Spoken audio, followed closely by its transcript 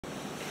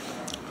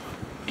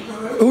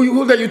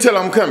Who that you tell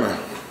I'm coming?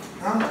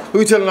 Huh? Who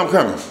you telling I'm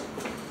coming?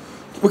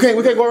 We can't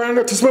go around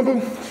there to swim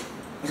pool?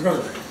 Let's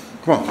go.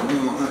 Come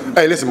on.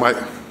 Hey, listen, Mike.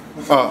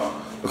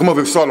 Come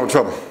over and start no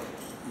trouble.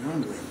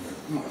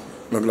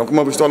 Don't come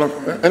over and start no.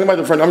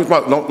 Anybody friend? I'm just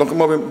about, don't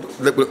come over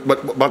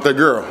about that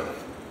girl.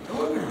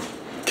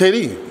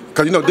 KD,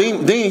 cause you know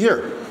Dean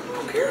here. I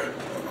don't care.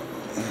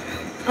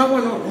 I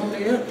want no room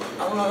there.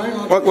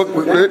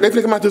 They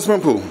finna come out to the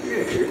swimming pool.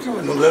 Yeah, you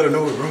told me to let her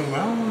know what room. I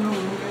don't want no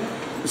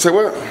room. Say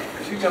what?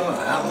 She told me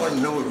I don't want to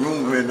know what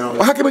room we're in now.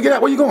 Well, how can we get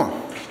out? Where you going?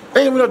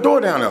 Ain't even no door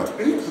down there.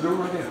 There's a door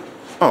right there.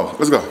 Oh,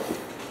 let's go. I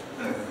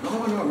don't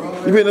want no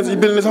room. You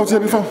been in this hotel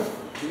before?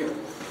 Yeah.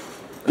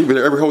 You been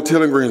in every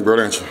hotel in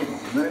Greensboro, ain't you?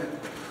 Man.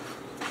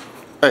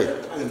 Hey. I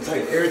done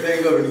take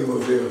everything up in these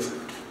hotels.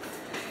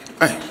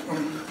 Hey.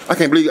 I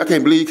can't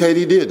believe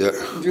KD did that.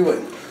 Do what?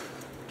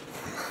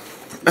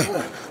 Hey,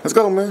 let's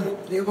go, man.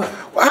 Do what?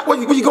 Where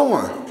you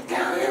going?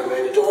 Down here,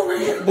 man. The door right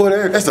here. Boy,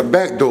 that's the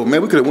back door,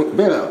 man. We could have went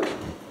bed out.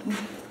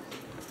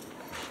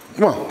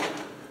 Come on.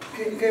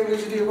 You can't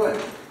believe she did what?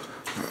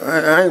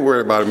 I ain't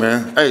worried about it,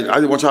 man. Hey, I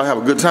just want y'all to have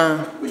a good time.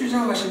 What you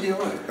talking about she did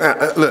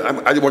what? Look,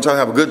 I just want y'all to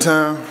have a good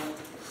time.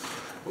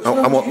 You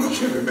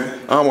tripping, man.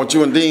 I don't want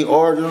you and Dean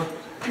arguing.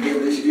 You can't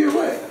believe she did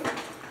what?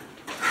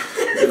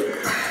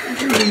 You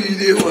can't believe she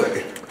did what?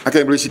 I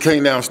can't believe she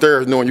came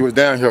downstairs knowing you was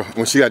down here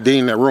when she got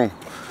Dean in that room.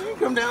 She didn't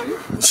come down here.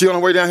 She on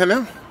her way down here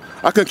now?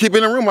 I couldn't keep her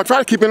in the room. I tried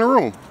to keep her in the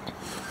room.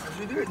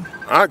 She didn't.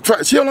 I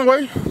tried. She on her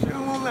way? She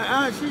don't want me.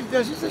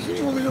 She said she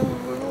didn't want me to know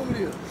what room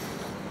it is.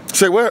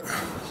 Say what?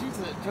 She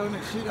said, told me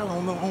she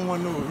don't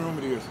want to know what room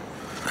it is.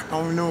 I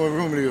don't even know what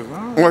room it is.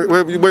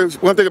 Wait,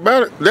 one thing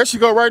about it, there she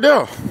go right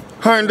there.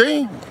 Her and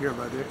Dean. I don't care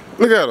about that.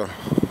 Look at her.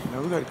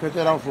 Now we got to cut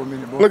that off for a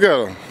minute, boy. Look at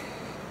her.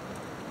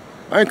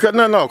 I ain't cutting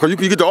nothing off, because you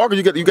get to argue,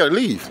 you got to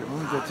leave.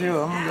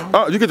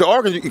 You get to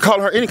argue, you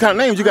call her any kind of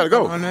names, you got to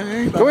go.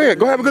 Go ahead,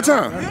 go have a good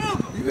time. You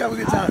have a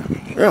good time.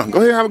 Yeah, go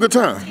ahead and have a good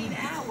time.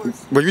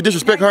 But you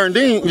disrespect her and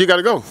Dean, you got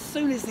to go. As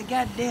soon as the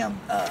goddamn,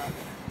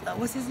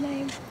 what's his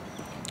name?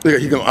 Yeah,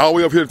 he come all the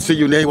way up here to see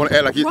you, and then he want to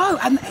act like you. Bro,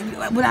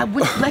 when I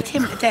left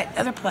him at that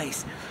other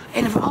place,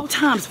 and of all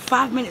times,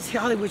 5 minutes,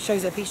 Hollywood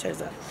shows up, he shows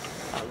up.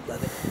 I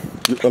love it.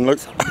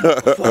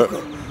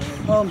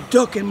 I'm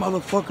ducking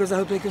motherfuckers. I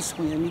hope they can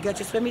swim. You got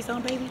your swimmies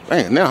on, baby?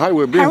 Man, now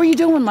Hollywood big. How are you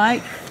doing,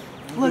 Mike?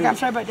 Look, I'm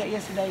sorry about that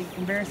yesterday,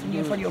 embarrassing you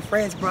in front of your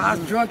friends, bro. I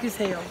was drunk as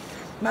hell.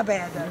 My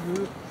bad,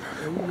 though.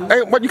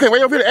 Hey, what, you can't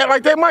wait over here to act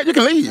like that, Mike? You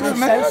can leave. I'm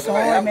so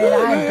sorry,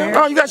 man.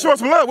 Oh, you got to show us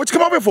some love. What you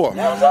come over here for?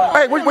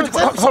 Hey,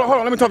 hold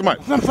on, let me talk to Mike.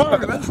 I'm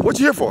sorry, man. What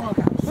you here for?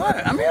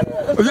 I'm here.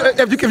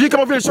 If you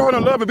come over here and show her no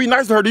love and be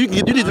nice to her, you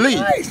need to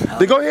leave.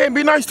 Then go ahead and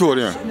be nice to her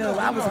then. No,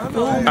 I was a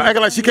fool.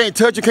 Acting like she can't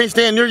touch you, can't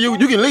stand near you,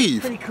 you can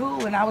leave. Pretty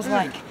cool, and I was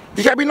like,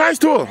 you gotta be nice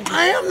to her.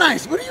 I am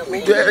nice. What do you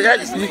mean?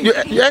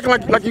 You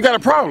acting like you got a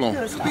problem.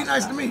 Be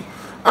nice to me.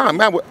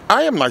 Man,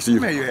 I am nice to you.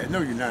 Man, no,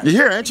 you're not. You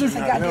here, ain't you?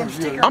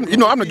 I'm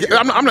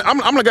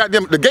the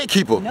goddamn the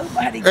gatekeeper.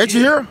 Nobody ain't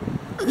you here?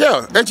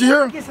 Yeah, ain't you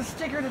here? Gets a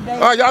sticker today. All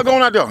right, y'all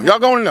going out there. Y'all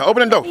going in there.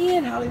 Open the door. He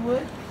in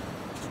Hollywood.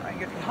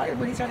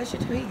 Hollywood, he started shit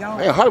too. He gone.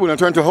 Hey, Hollywood done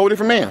turned into a whole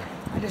different man.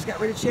 I just got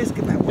rid of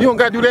Cheska. You don't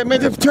gotta do that,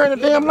 man. Just turn the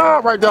damn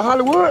knob right there,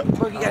 Hollywood.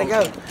 Look, you gotta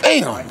go.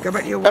 Damn. Go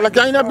back to your Act like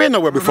I ain't never been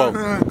nowhere before.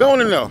 Go on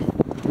in there.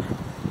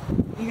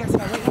 You got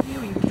somebody waiting for you,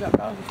 or you can drop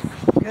off.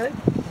 Good?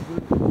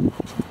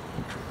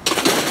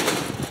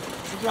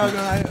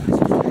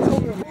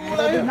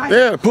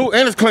 Yeah, pool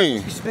and it's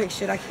clean. Respect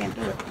shit, I can't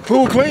do it.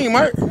 Pool clean,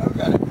 Mike.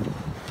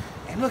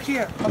 And look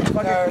here,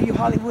 motherfucker, you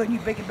Hollywood and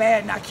you big and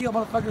bad and I kill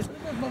motherfuckers.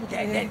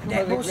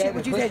 That bullshit,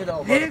 what you said,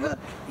 nigga,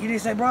 you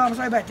didn't say, bro, I'm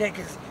sorry about that,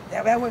 because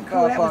that wasn't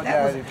cool. That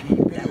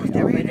was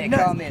really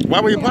nuts. Why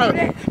were you proud?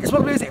 It's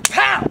what we say,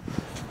 pow!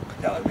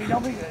 Don't be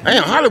good.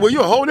 Damn, Hollywood,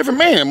 you a whole different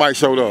man, Mike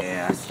showed up.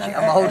 Yeah, I'm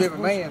a whole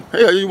different man.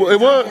 Yeah, it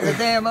was. It's a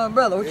damn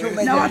umbrella. What you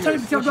make? No, I told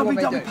you, don't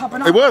be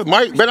popping off. It was,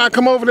 Mike. Better not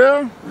come over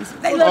there.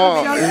 They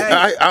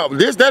love me.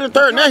 This, that, and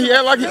third. Now he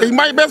act like he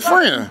my best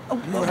friend.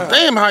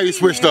 Damn, how he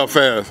switched up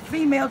fast.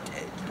 Female,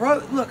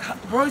 bro, look,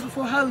 bros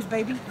before hoes,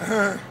 baby.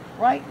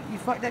 Right? You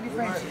fucked up your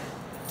friendship.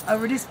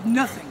 Over this,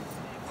 nothing.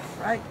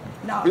 Right?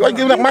 No. Mike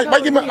give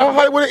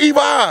Hollywood an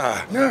evil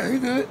eye. No, he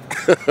good.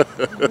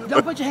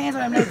 Don't put your hands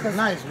on him now,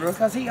 nice, bro.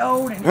 Because he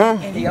old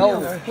and,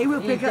 he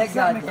will pick up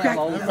something and crack.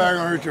 I'm not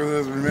gonna hurt your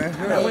husband, man.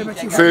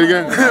 Say it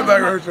again. I'm not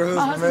gonna hurt your My husband,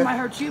 husband man. might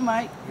hurt you,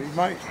 Mike. He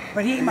might.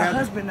 But he ain't my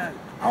husband, though.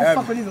 I don't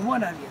fuck with either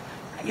one of you.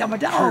 Y'all my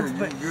dogs,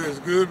 but It's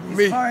good with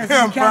me. as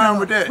I'm fine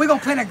with that. We're gonna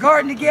plant a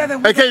garden together.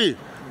 Hey, Katie,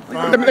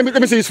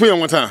 let me see you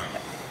swim one time.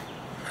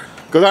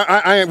 Cause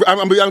I'm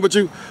gonna be honest with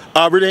you.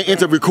 I really ain't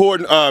into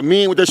recording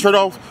men with their shirt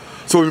off.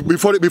 So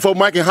before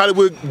Mike and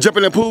Hollywood jump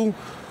in the pool,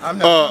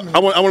 I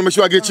want to make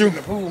sure I get you. In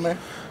the pool, man.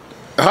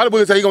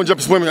 Hollywood say he gonna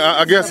jump swimming.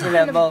 I guess.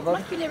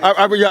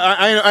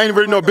 I ain't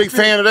really no big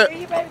fan of that.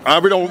 I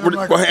really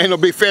ain't no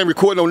big fan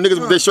recording no niggas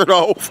with their shirt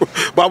off.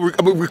 But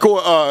I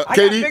record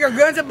Katie. I got bigger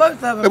guns than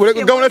both of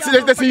them. Go on,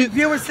 let's see.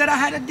 Viewers said I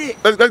had a dick.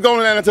 Let's go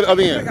on down to the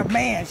other end. Like a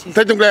man.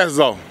 Take them glasses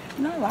off.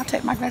 No, I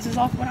take my glasses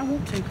off when I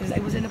want to because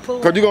they was in the pool.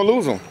 Cause you gonna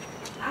lose them.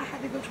 I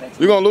had to go fetch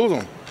them. You gonna lose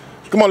them.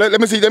 Come on,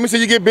 let me see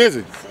you get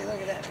busy. See,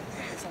 look at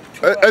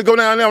that. Let's go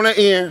down there on that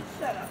end.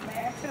 Shut up,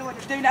 man. Tell me what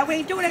to do now. We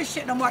ain't doing that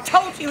shit no more. I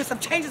told you with some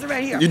changes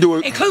around here. You do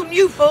it. Including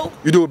you, fool.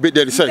 You do what Big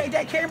Daddy say. Take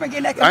that camera and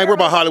get that I ain't worried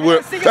about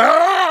Hollywood.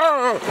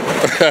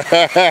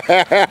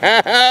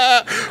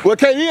 Well,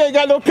 KD ain't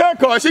got no cut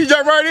card. She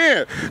jumped right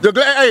in.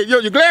 Hey,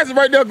 your glasses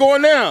right there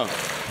going down.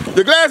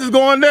 The glass is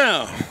going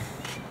down.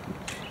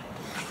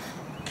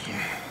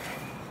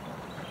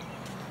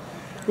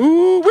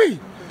 Ooh wee.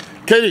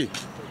 KD,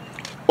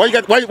 why you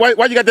got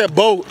that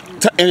bow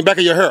in the back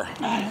of your hair?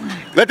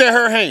 Let that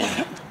hair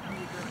hang.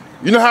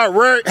 You know how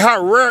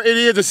rare it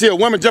is to see a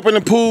woman jump in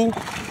the pool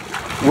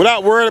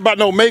without worrying about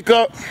no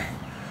makeup,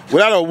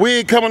 without a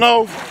wig coming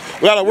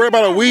off, without a worry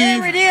about a weave.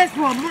 There it is,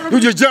 You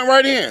just jump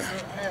right in.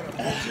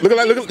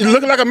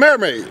 Looking like a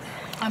mermaid.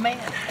 I mean,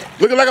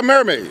 Looking like a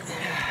mermaid.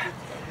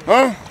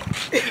 Huh?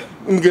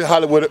 Let me get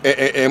Hollywood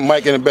and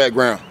Mike in the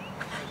background.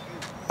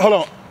 Hold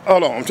on.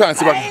 I'm trying to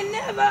see if I can. I ain't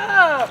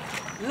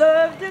never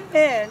loved a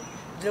man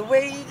the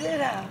way you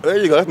did. There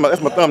you go.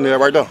 That's my thumbnail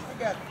right there.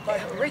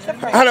 Reach up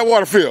How that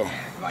water feel?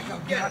 like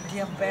a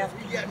goddamn bath.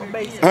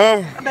 Amazing.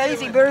 Huh?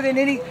 Amazing, better than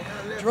any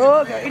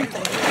drug or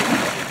anything.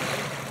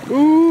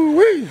 Ooh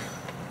wee.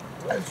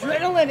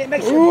 Adrenaline, it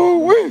makes Ooh, your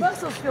wee.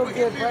 muscles feel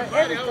good, bro.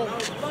 Everything.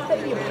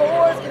 Take your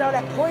pores, get all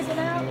that poison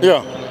out.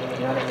 Yeah.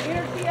 Get all that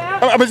energy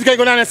out. I bet you can't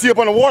go down there and see up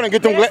on the water and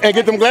get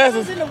them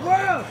glasses. In the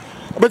world.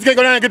 I bet you can't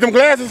go down and get them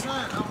glasses.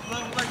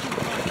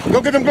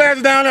 Go get them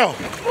glasses down there.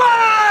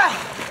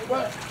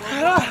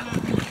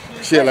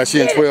 Shit, like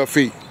she in 12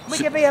 feet. We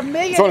could be a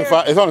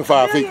millionaire. It's only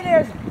 5 feet.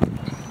 Millionaires.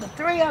 The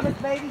three of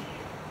us, baby.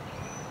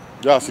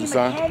 Y'all see, You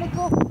son.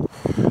 mechanical.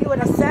 You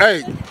an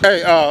assassin.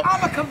 Hey,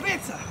 I'm a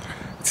convincer.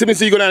 let me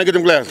see you go down and get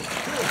them glasses.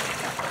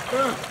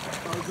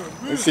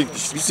 You see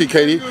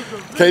KD?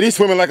 KD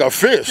swimming like a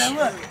fish. Now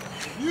look.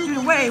 Do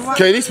the way. Watch.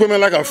 KD swimming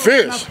like a Now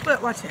fish.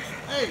 look, watch this.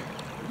 Hey,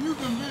 you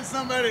convince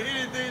somebody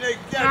anything they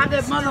Not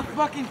that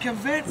motherfucking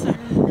convincer.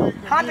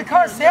 Honda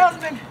car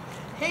salesman.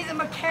 He's a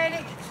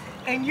mechanic.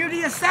 And you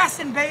the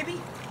assassin,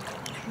 baby.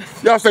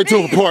 Y'all stay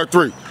tuned for part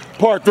 3.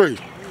 Part 3.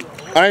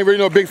 I ain't really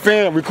no big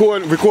fan of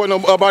recording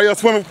nobody else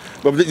swimming,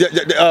 but we're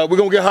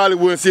gonna get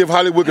Hollywood and see if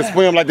Hollywood can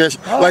swim like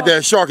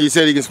that shark he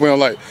said he can swim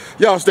like.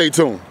 Y'all stay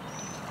tuned.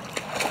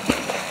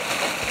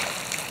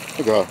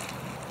 Look at her.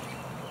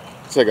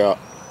 Check out.